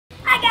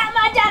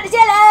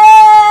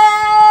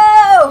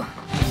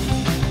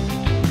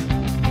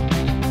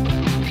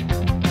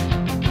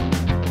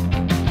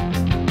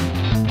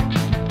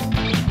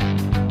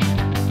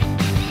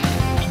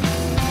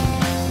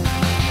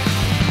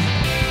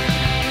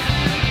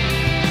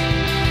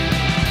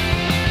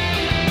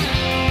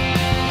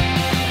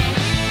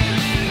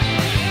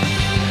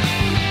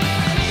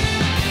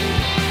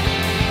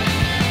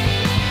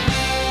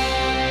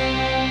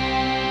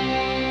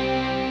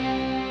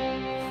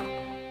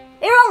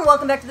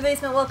Welcome back to the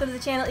basement, welcome to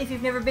the channel if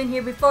you've never been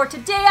here before.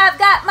 Today I've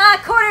got my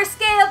quarter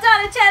scale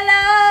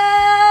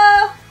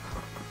Donatello!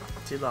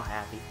 She's a little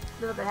happy.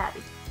 A little bit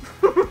happy.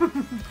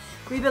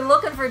 We've been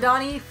looking for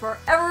Donnie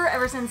forever,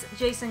 ever since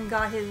Jason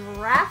got his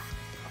Raph,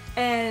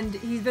 and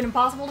he's been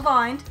impossible to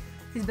find.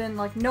 He's been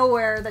like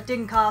nowhere that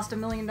didn't cost $1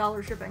 million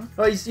shipping.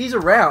 Well, he's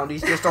around.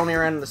 He's just only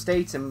around in the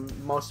States and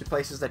mostly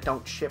places that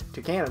don't ship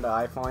to Canada,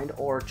 I find,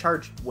 or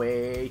charge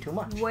way too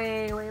much.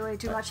 Way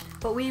too much.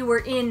 But we were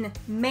in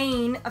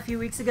Maine a few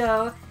weeks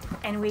ago,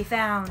 and we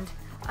found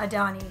a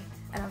Donnie,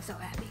 and I'm so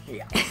happy.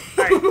 Yeah.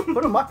 Alright,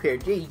 put him up here,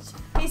 jeez.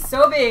 He's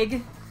so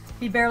big,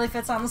 he barely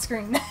fits on the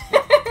screen.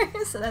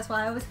 So that's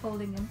why I was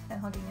holding him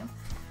and hugging him.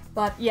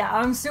 But yeah,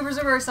 I'm super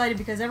excited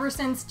because ever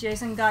since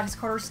Jason got his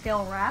quarter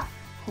scale Raph,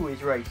 who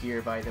is right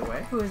here, by the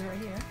way. Who is right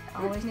here,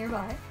 always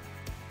nearby.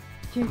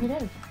 Check it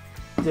out.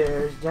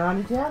 There's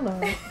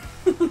Donatello.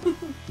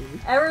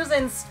 Ever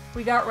since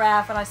we got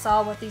Raph and I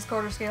saw what these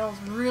quarter scales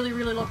really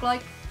look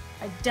like,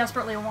 I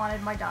desperately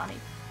wanted my Donnie.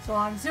 So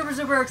I'm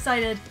super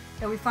excited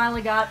that we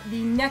finally got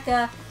the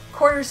NECA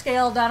quarter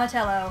scale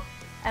Donatello,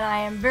 and I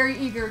am very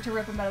eager to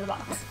rip him out of the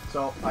box.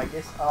 So I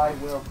guess I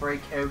will break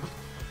out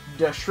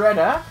the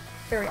shredder.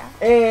 There we are.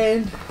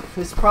 And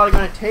this is probably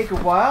going to take a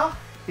while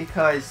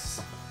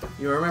because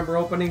you remember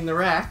opening the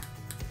rack.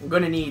 I'm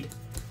going to need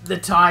the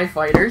TIE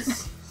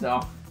fighters.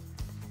 So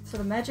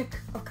the magic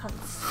of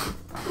cuts.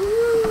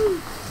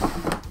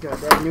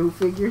 Got that new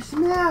figure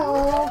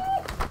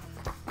smell.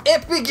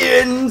 It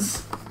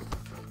begins!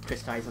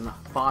 Chris ties on the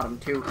bottom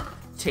too.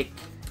 Take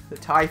the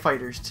TIE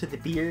fighters to the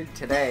beard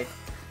today.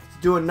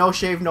 Doing No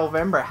Shave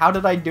November. How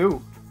did I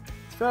do?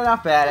 It's really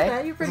not bad,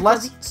 eh? Yeah, it's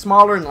less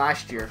smaller than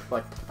last year,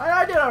 but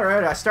I did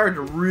alright. I started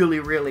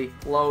really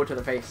low to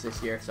the face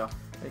this year, so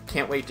I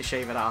can't wait to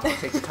shave it off. I'll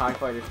take the TIE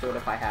fighters to it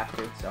if I have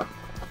to, so.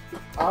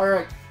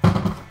 Alright.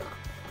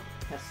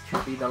 This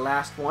should be the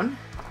last one.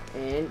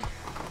 And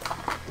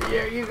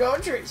there you go,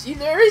 Tracy.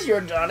 There is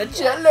your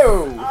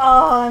Donatello.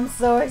 Oh, I'm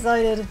so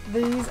excited.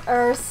 These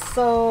are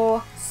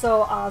so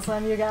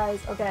awesome, you guys.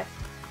 Okay.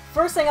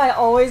 First thing I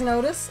always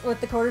notice with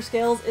the quarter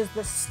scales is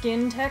the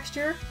skin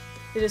texture.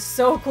 It is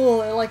so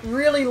cool. It like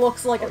really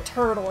looks like a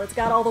turtle. It's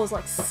got all those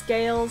like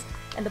scales,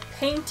 and the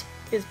paint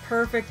is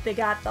perfect. They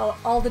got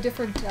all the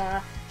different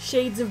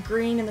shades of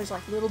green, and there's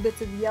like little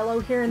bits of yellow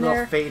here and there.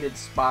 Little faded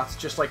spots,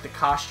 just like the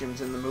costumes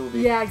in the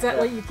movie. Yeah,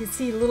 exactly. Yeah. You can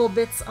see little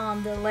bits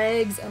on the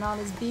legs and on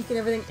his beak and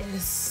everything. It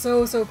is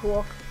so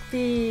cool.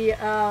 The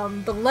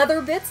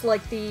leather bits,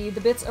 like the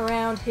bits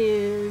around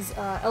his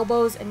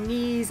elbows and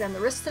knees and the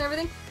wrists and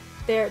everything,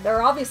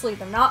 they're obviously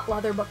they're not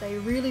leather, but they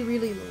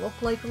really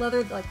look like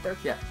leather. Like they're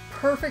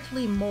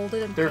perfectly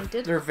molded and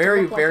painted. They're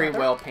very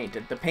well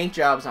painted. The paint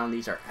jobs on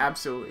these are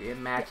absolutely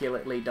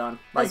immaculately done.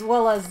 Like, as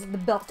well as the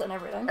belt and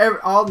everything.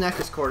 All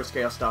NECA's quarter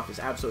scale stuff is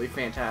absolutely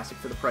fantastic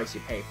for the price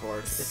you pay for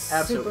it. It's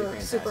absolutely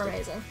fantastic. Super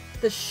amazing.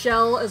 The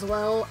shell as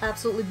well,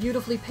 absolutely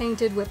beautifully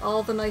painted with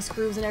all the nice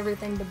grooves and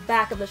everything. The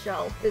back of the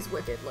shell is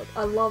wicked. Like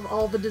I love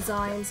all the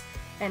designs,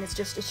 and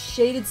it's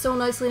shaded so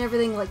nicely and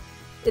everything. Like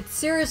it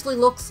seriously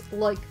looks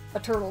like a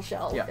turtle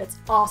shell. Yeah. It's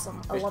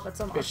awesome. I love it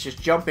so much. It's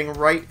just jumping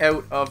right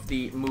out of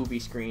the movie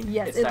screen.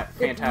 Yes, it's that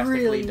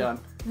fantastically done.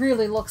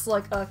 Really looks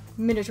like a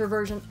miniature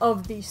version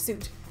of the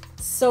suit.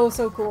 So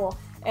cool.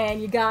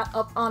 And you got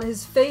up on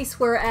his face,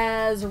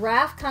 whereas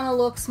Raph kind of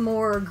looks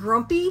more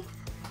grumpy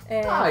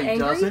and angry. He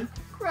doesn't.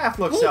 Raph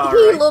looks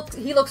alright.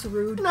 He looks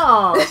rude.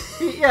 No,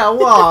 yeah,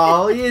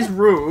 well, he is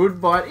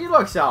rude, but he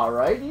looks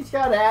alright. He's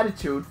got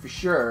attitude for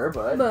sure,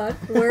 But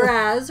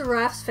whereas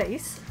Raph's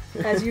face,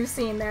 as you've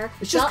seen there,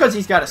 it's just because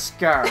he's got a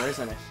scar,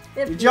 isn't it?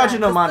 You're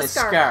judging him on his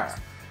scar.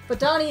 But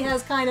Donnie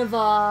has kind of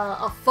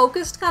a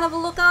focused kind of a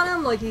look on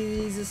him, like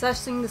he's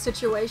assessing the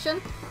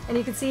situation, and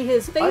you can see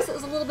his face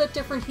is a little bit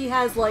different. He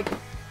has like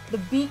the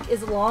beak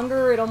is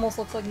longer. It almost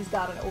looks like he's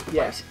got an open.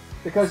 Yes,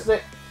 because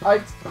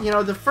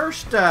the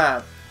first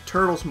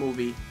Turtles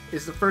movie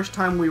is the first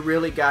time we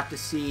really got to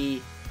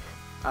see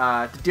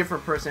the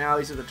different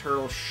personalities of the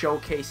turtles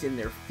showcase in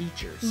their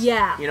features.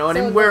 Yeah. You know what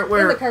I mean?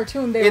 In the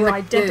cartoon, they were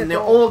identical. In the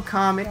old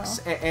comics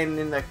and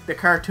in the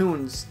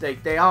cartoons,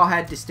 they all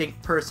had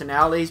distinct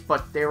personalities,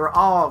 but they were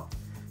all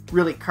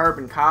really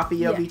carbon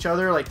copy of each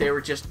other. Like, they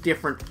were just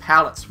different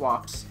palette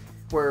swaps.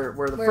 Where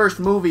the first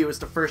movie was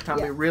the first time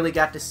we really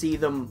got to see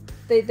them.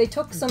 They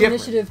took some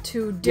initiative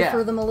to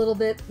differ them a little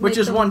bit. Which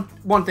is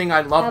one thing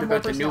I loved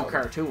about the new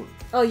cartoon.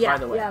 Oh, yeah. By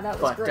the way. Yeah, that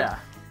was great.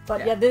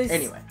 But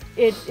anyway.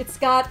 It's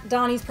got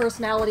Donnie's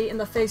personality in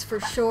the face for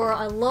sure.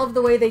 I love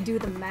the way they do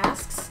the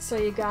masks. So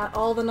you got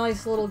all the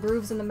nice little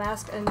grooves in the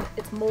mask, and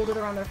it's molded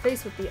around their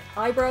face with the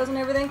eyebrows and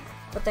everything.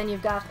 But then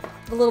you've got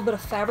a little bit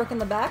of fabric in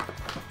the back.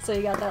 So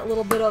you got that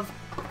little bit of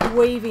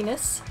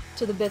waviness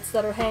to the bits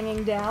that are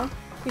hanging down.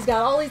 He's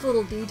got all these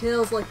little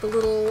details, like the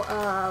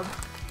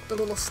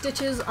little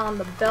stitches on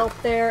the belt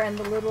there, and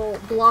the little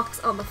blocks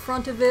on the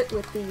front of it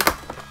with the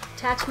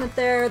attachment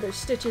there. There's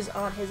stitches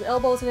on his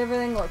elbows and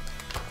everything. Like,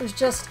 there's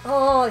just,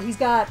 he's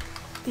got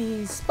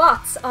these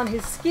spots on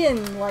his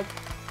skin, like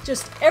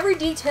just every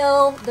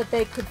detail that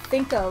they could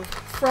think of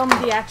from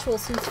the actual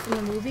suits from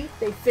the movie,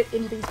 they fit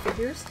into these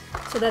figures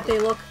so that they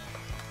look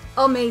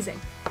amazing.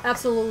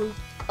 Absolutely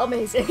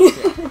amazing.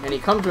 Yeah. And he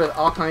comes with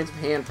all kinds of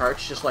hand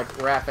parts, just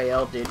like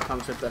Raphael did.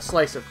 Comes with a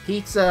slice of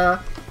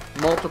pizza,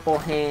 multiple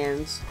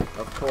hands,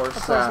 of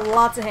course,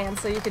 lots of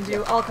hands, so you can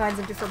do all kinds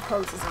of different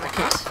poses. I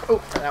can't.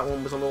 Oh, that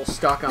one was a little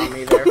stuck on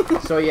me there.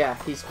 So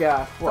yeah, he's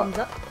got Thumbs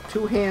up.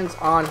 2 hands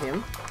on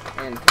him,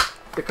 and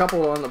the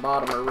couple on the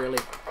bottom are really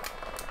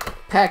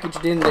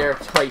packaged in there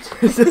tight.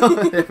 So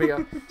there we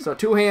go. So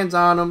 2 hands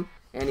on him,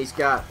 and he's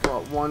got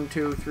what, 1,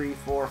 2, 3,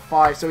 4,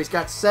 5. So he's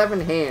got 7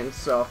 hands.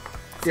 So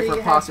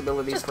different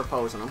possibilities for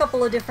posing them. A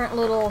couple of different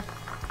little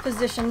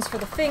positions for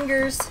the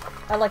fingers.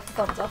 I like the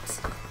thumbs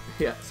ups.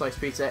 Yeah, sliced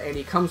pizza, and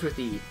he comes with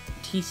the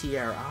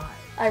TCRI.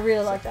 I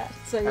really like that.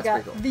 So you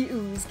got cool. the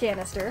ooze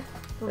canister,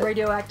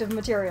 radioactive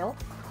material.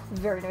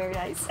 Very, very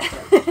nice.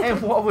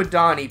 And what would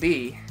Donnie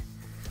be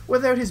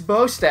without his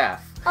bow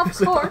staff? Of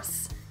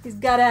course. He's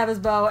got to have his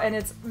bow, and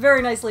it's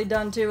very nicely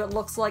done too. It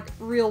looks like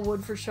real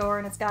wood for sure,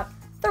 and it's got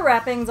the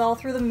wrappings all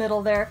through the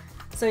middle there.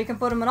 So you can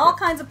put him in all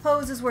kinds of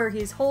poses where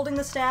he's holding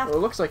the staff. Well, it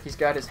looks like he's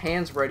got his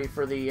hands ready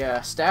for the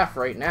staff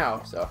right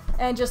now. So.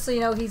 And just so you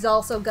know, he's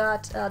also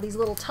got these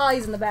little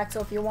ties in the back, so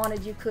if you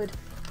wanted, you could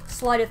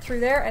slide it through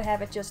there and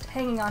have it just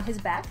hanging on his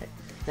back.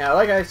 Now,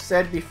 like I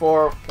said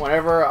before,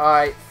 whenever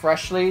I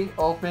freshly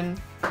open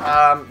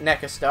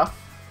NECA stuff,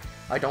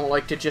 I don't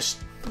like to just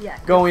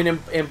go in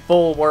and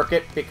bulwark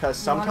it, because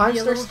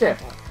sometimes they're stiff.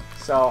 Gentle.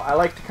 So I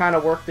like to kind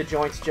of work the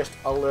joints just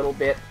a little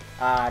bit.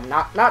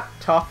 Not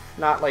tough,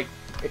 not like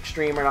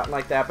extreme or nothing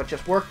like that, but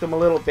just work them a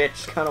little bit,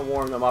 just kind of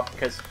warm them up,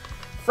 because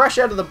fresh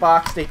out of the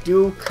box, they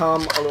do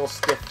come a little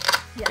stiff.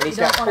 Yeah, and you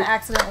don't want to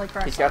accidentally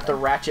crack. He's got the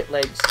ratchet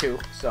legs too,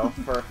 so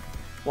for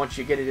once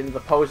you get it into the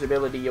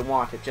posability you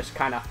want, it just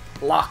kind of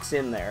locks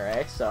in there,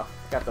 eh? So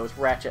got those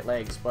ratchet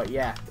legs, but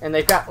yeah, and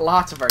they've got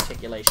lots of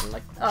articulation,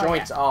 like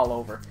joints all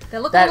over.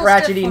 That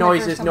ratchety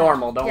noise is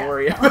normal. Don't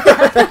worry about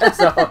it.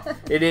 So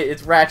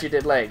it's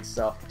ratcheted legs.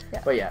 So,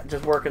 but yeah,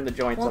 just working the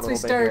joints a little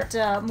bit here. Once we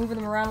start moving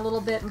them around a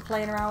little bit and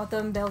playing around with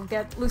them, they'll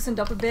get loosened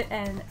up a bit,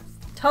 and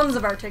tons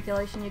of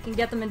articulation. You can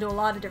get them into a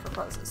lot of different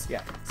poses.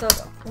 Yeah. So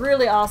it's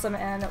really awesome,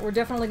 and we're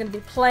definitely going to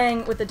be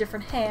playing with the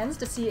different hands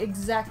to see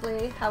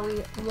exactly how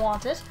we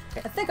want it.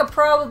 I think I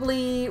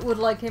probably would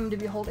like him to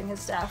be holding his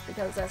staff,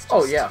 because that's just...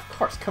 Oh yeah, of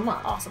course, come on.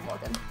 Awesome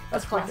looking.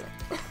 That's classic.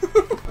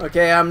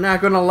 Okay, I'm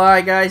not gonna lie,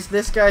 guys.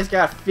 This guy's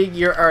got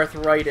figure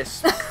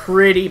arthritis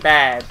pretty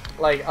bad.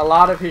 Like, a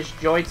lot of his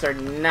joints are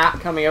not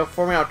coming out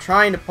for me. I'm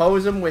trying to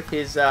pose him with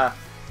his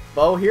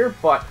bow here,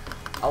 but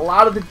a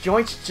lot of the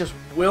joints just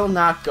will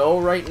not go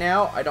right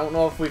now. I don't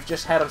know if we've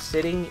just had him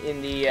sitting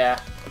in the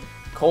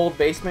cold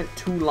basement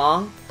too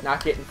long,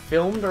 not getting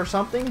filmed or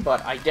something,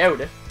 but I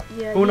doubt it.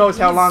 Yeah, who knows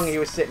how long he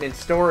was sitting in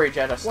storage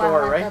at a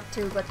store, right? Up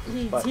too, but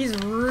he's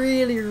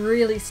really,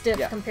 really stiff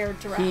compared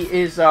to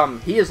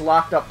Raph. He is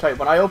locked up tight.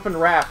 When I opened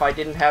Raph, I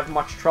didn't have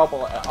much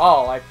trouble at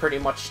all. I pretty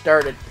much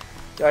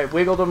I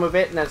wiggled him a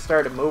bit and then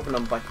started moving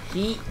him, but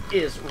he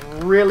is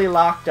really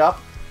locked up.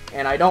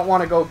 And I don't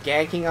want to go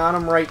ganking on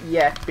him right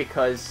yet,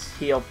 because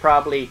he'll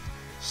probably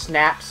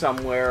snap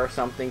somewhere or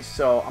something.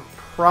 So I'm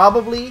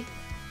probably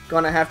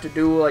going to have to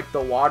do like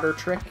the water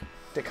trick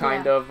to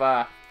kind of,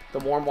 the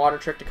warm water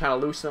trick to kind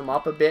of loosen him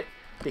up a bit,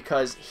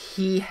 because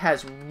he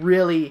has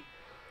really,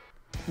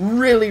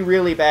 really,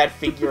 really bad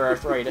figure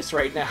arthritis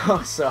right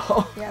now.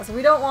 So yeah, so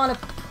we don't want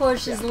to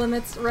push his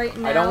limits right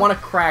now. I don't want to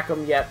crack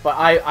him yet, but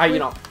I you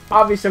know,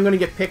 obviously I'm going to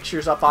get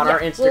pictures up on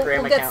our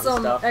Instagram account and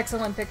stuff. We'll get some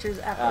excellent pictures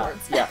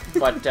afterwards. Yeah,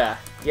 but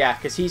yeah,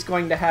 because he's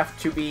going to have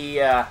to be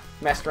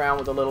messed around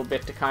with a little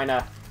bit to kind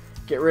of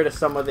get rid of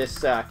some of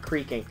this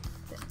creaking.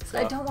 So.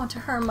 I don't want to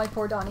harm my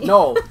poor Donnie.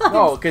 No,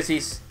 because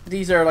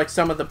these are like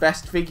some of the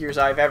best figures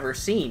I've ever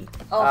seen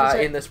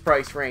in this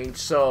price range.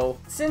 So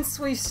since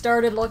we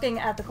started looking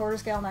at the quarter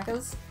scale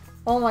NECAs,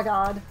 oh my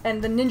god,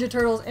 and the Ninja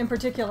Turtles in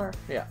particular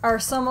are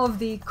some of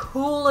the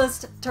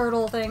coolest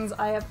turtle things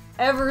I have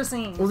ever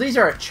seen. Well, these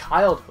are a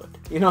childhood.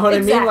 You know what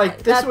I mean?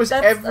 Like this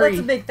that's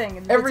a big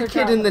thing. Every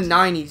kid in the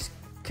 90s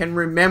can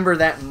remember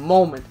that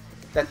moment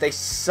that they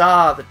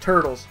saw the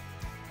Turtles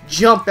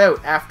jump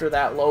out after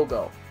that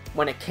logo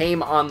when it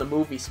came on the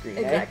movie screen.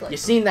 Exactly. You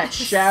seen that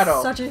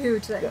shadow? Such a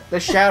huge thing. The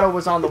shadow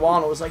was on the wall,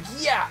 and it was like,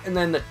 yeah, and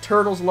then the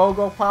Turtles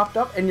logo popped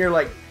up, and you're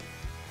like,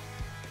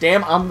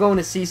 damn, I'm going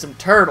to see some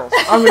turtles.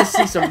 I'm going to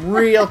see some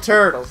real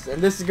turtles,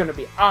 and this is going to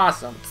be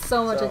awesome.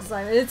 So much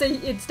excitement.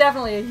 It's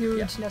definitely a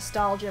huge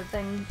nostalgia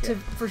thing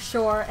for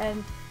sure.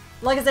 And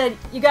like I said,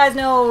 you guys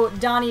know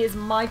Donnie is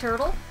my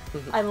turtle.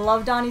 I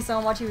love Donnie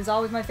so much. He was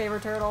always my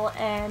favorite turtle,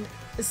 and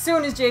as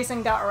soon as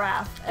Jason got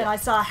Raph and I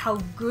saw how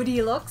good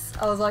he looks,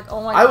 I was like,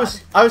 oh my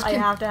god, I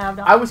have to have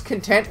Donnie. I was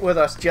content with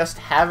us just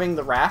having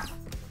the Raph,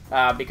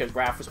 because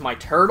Raph was my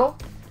turtle,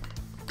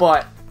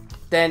 but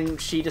then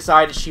she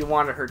decided she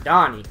wanted her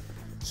Donnie.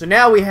 So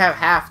now we have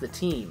half the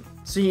team.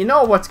 So you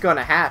know what's going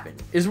to happen,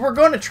 is we're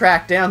going to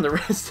track down the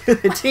rest of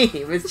the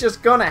team. It's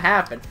just going to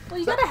happen. Well,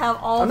 you got to have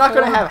all I'm not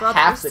going to have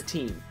brothers. half the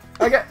team.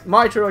 I got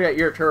my turtle, I got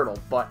your turtle,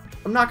 but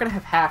I'm not gonna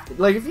have half the,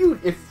 like,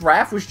 if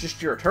Raph was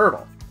just your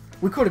turtle,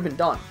 we could have been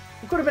done.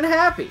 We could have been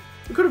happy.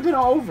 We could have been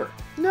over.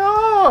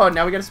 No,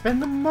 now we gotta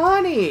spend the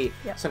money.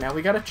 Yep. So now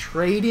we gotta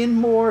trade in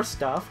more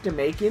stuff to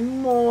make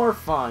in more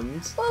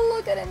funds. Well,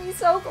 look at him, he's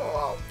so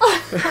cool.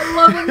 I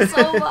love him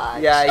so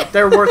much. Yeah,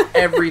 they're worth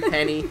every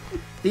penny.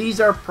 These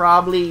are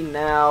probably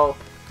now,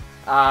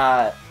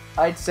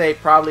 I'd say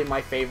probably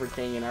my favorite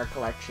thing in our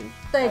collection.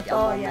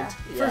 Oh yeah,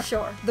 for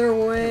sure. They're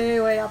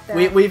way up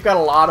there. We've got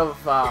a lot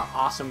of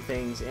awesome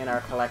things in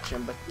our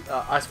collection, but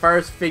as far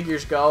as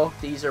figures go,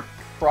 these are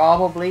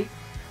probably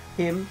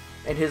him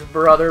and his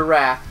brother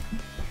Raph.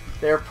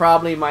 They're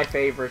probably my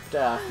favorite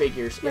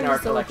figures in our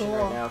collection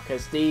right now,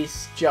 because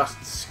these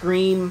just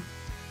scream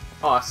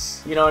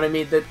us. You know what I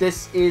mean? That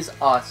this is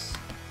us.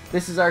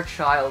 This is our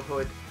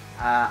childhood.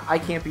 I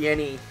can't be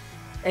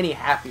any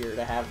happier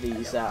to have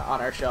these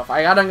on our shelf.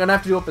 I'm gonna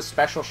have to do up a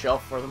special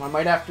shelf for them. I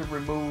might have to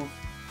remove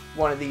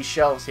one of these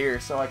shelves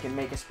here so I can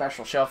make a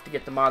special shelf to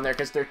get them on there,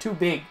 because they're too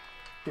big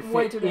to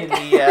fit in the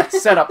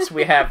setups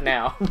we have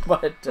now.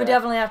 But we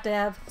definitely have to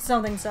have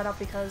something set up,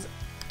 because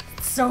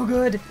it's so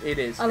good. It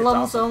is. I love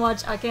him so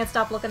much. I can't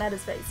stop looking at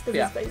his face,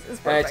 because his face is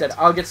perfect. And I said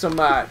I'll get some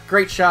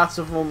great shots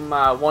of him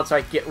once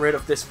I get rid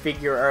of this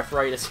figure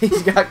arthritis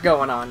he's got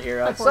going on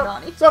here.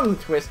 Some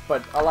twist,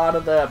 but a lot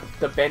of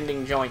the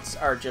bending joints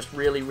are just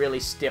really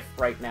stiff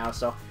right now,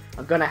 so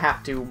I'm gonna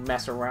have to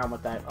mess around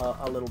with that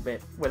a little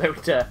bit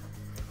without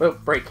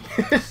breaking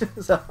it.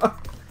 So.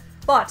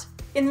 But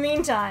in the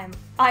meantime,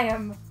 I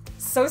am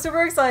so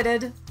super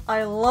excited.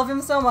 I love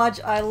him so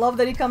much. I love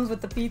that he comes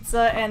with the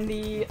pizza and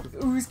the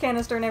ooze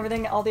canister and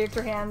everything, all the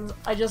extra hands.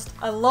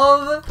 I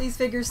love these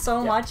figures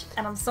so much,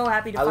 and I'm so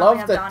happy to finally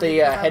have Donnie. I love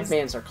that the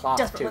headbands are cloth,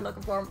 desperately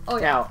looking for them. Oh,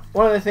 yeah. Now,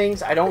 one of the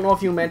things, I don't know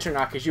if you mentioned or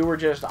not, because you were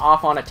just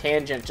off on a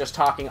tangent, just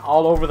talking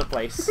all over the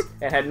place,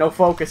 and had no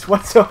focus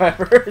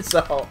whatsoever,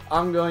 so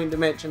I'm going to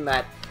mention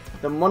that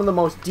one of the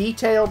most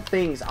detailed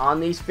things on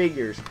these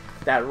figures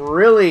that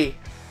really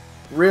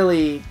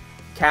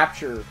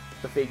capture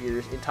the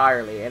figures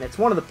entirely, and it's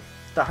one of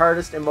the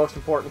hardest and most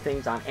important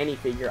things on any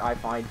figure, I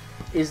find,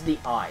 is the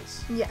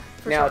eyes. Yeah,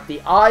 Now,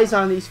 the eyes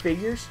on these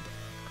figures,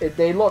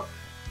 they look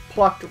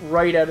plucked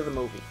right out of the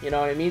movie. You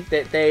know what I mean?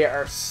 They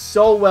are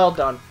so well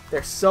done.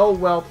 They're so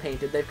well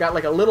painted. They've got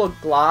like a little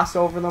gloss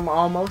over them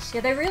almost.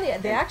 Yeah,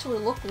 they actually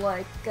look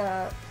like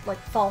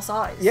false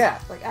eyes. Yeah.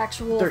 Like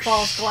actual they're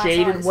false glass eyes.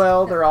 They're shaded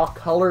well. They're all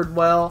colored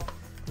well.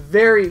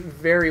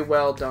 Very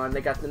well done.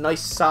 They got the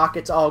nice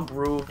sockets all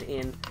grooved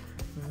in.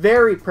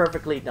 Very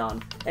perfectly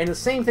done. And the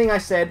same thing I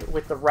said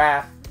with the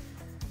Raph.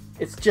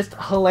 It's just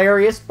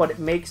hilarious, but it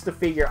makes the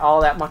figure all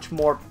that much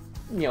more,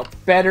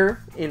 better,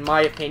 in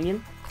my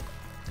opinion.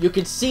 You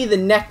can see the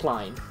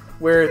neckline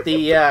where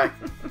the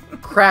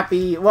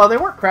crappy... Well, they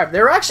weren't crappy.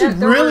 They were actually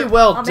really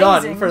well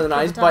done for the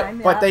eyes,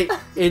 but they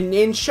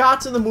in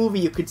shots of the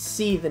movie, you could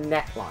see the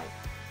neckline,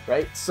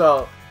 right?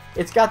 So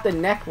it's got the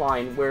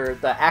neckline where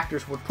the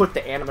actors would put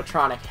the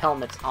animatronic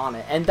helmets on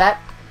it, and that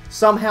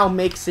somehow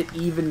makes it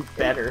even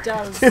better. It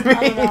does. To me.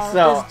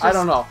 I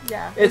don't know.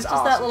 Yeah, it's just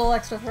awesome. That little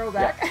extra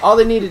throwback. Yeah. All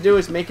they need to do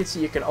is make it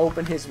so you can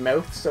open his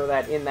mouth, so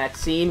that in that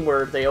scene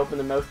where they open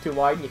the mouth too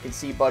wide, you can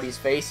see Buddy's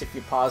face if you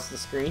pause the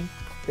screen.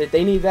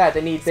 They need that. They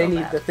need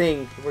the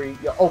thing where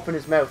you open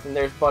his mouth and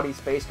there's Buddy's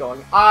face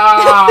going,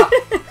 ah!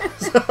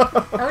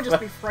 That would just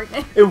be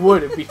frightening. It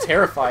would. It'd be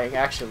terrifying,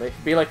 actually.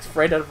 It'd be like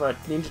straight out of a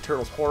Ninja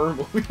Turtles horror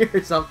movie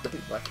or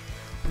something. But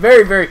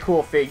very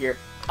cool figure.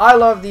 I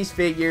love these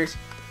figures.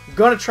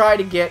 Gonna try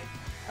to get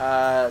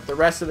the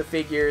rest of the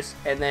figures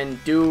and then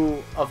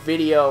do a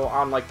video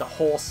on like the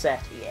whole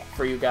set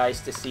for you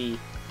guys to see.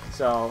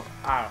 So,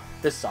 I don't know.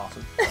 This is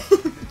awesome.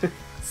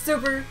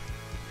 Super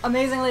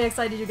amazingly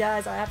excited, you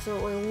guys. I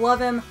absolutely love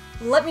him.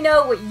 Let me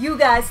know what you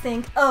guys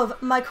think of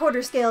my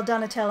quarter scale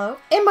Donatello.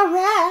 And my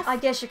Raph. I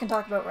guess you can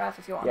talk about Raph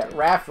if you want to.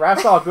 Yeah,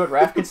 Raph's all good.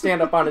 Raph can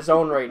stand up on his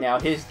own right now.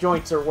 His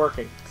joints are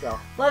working. So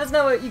let us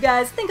know what you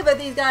guys think about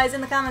these guys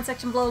in the comment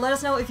section below. Let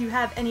us know if you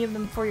have any of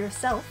them for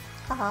yourself.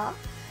 Haha.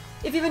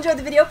 If you've enjoyed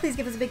the video, please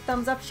give us a big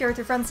thumbs up, share with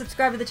your friends,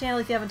 subscribe to the channel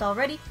if you haven't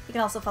already. You can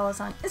also follow us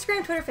on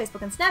Instagram, Twitter,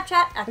 Facebook, and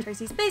Snapchat at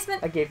Tracey's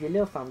Basement. I gave you a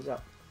little thumbs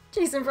up.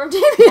 Jason from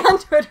TV on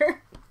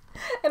Twitter.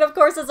 And of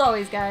course, as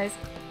always, guys,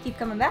 keep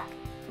coming back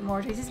for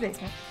more Tracey's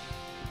Basement.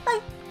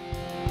 Bye!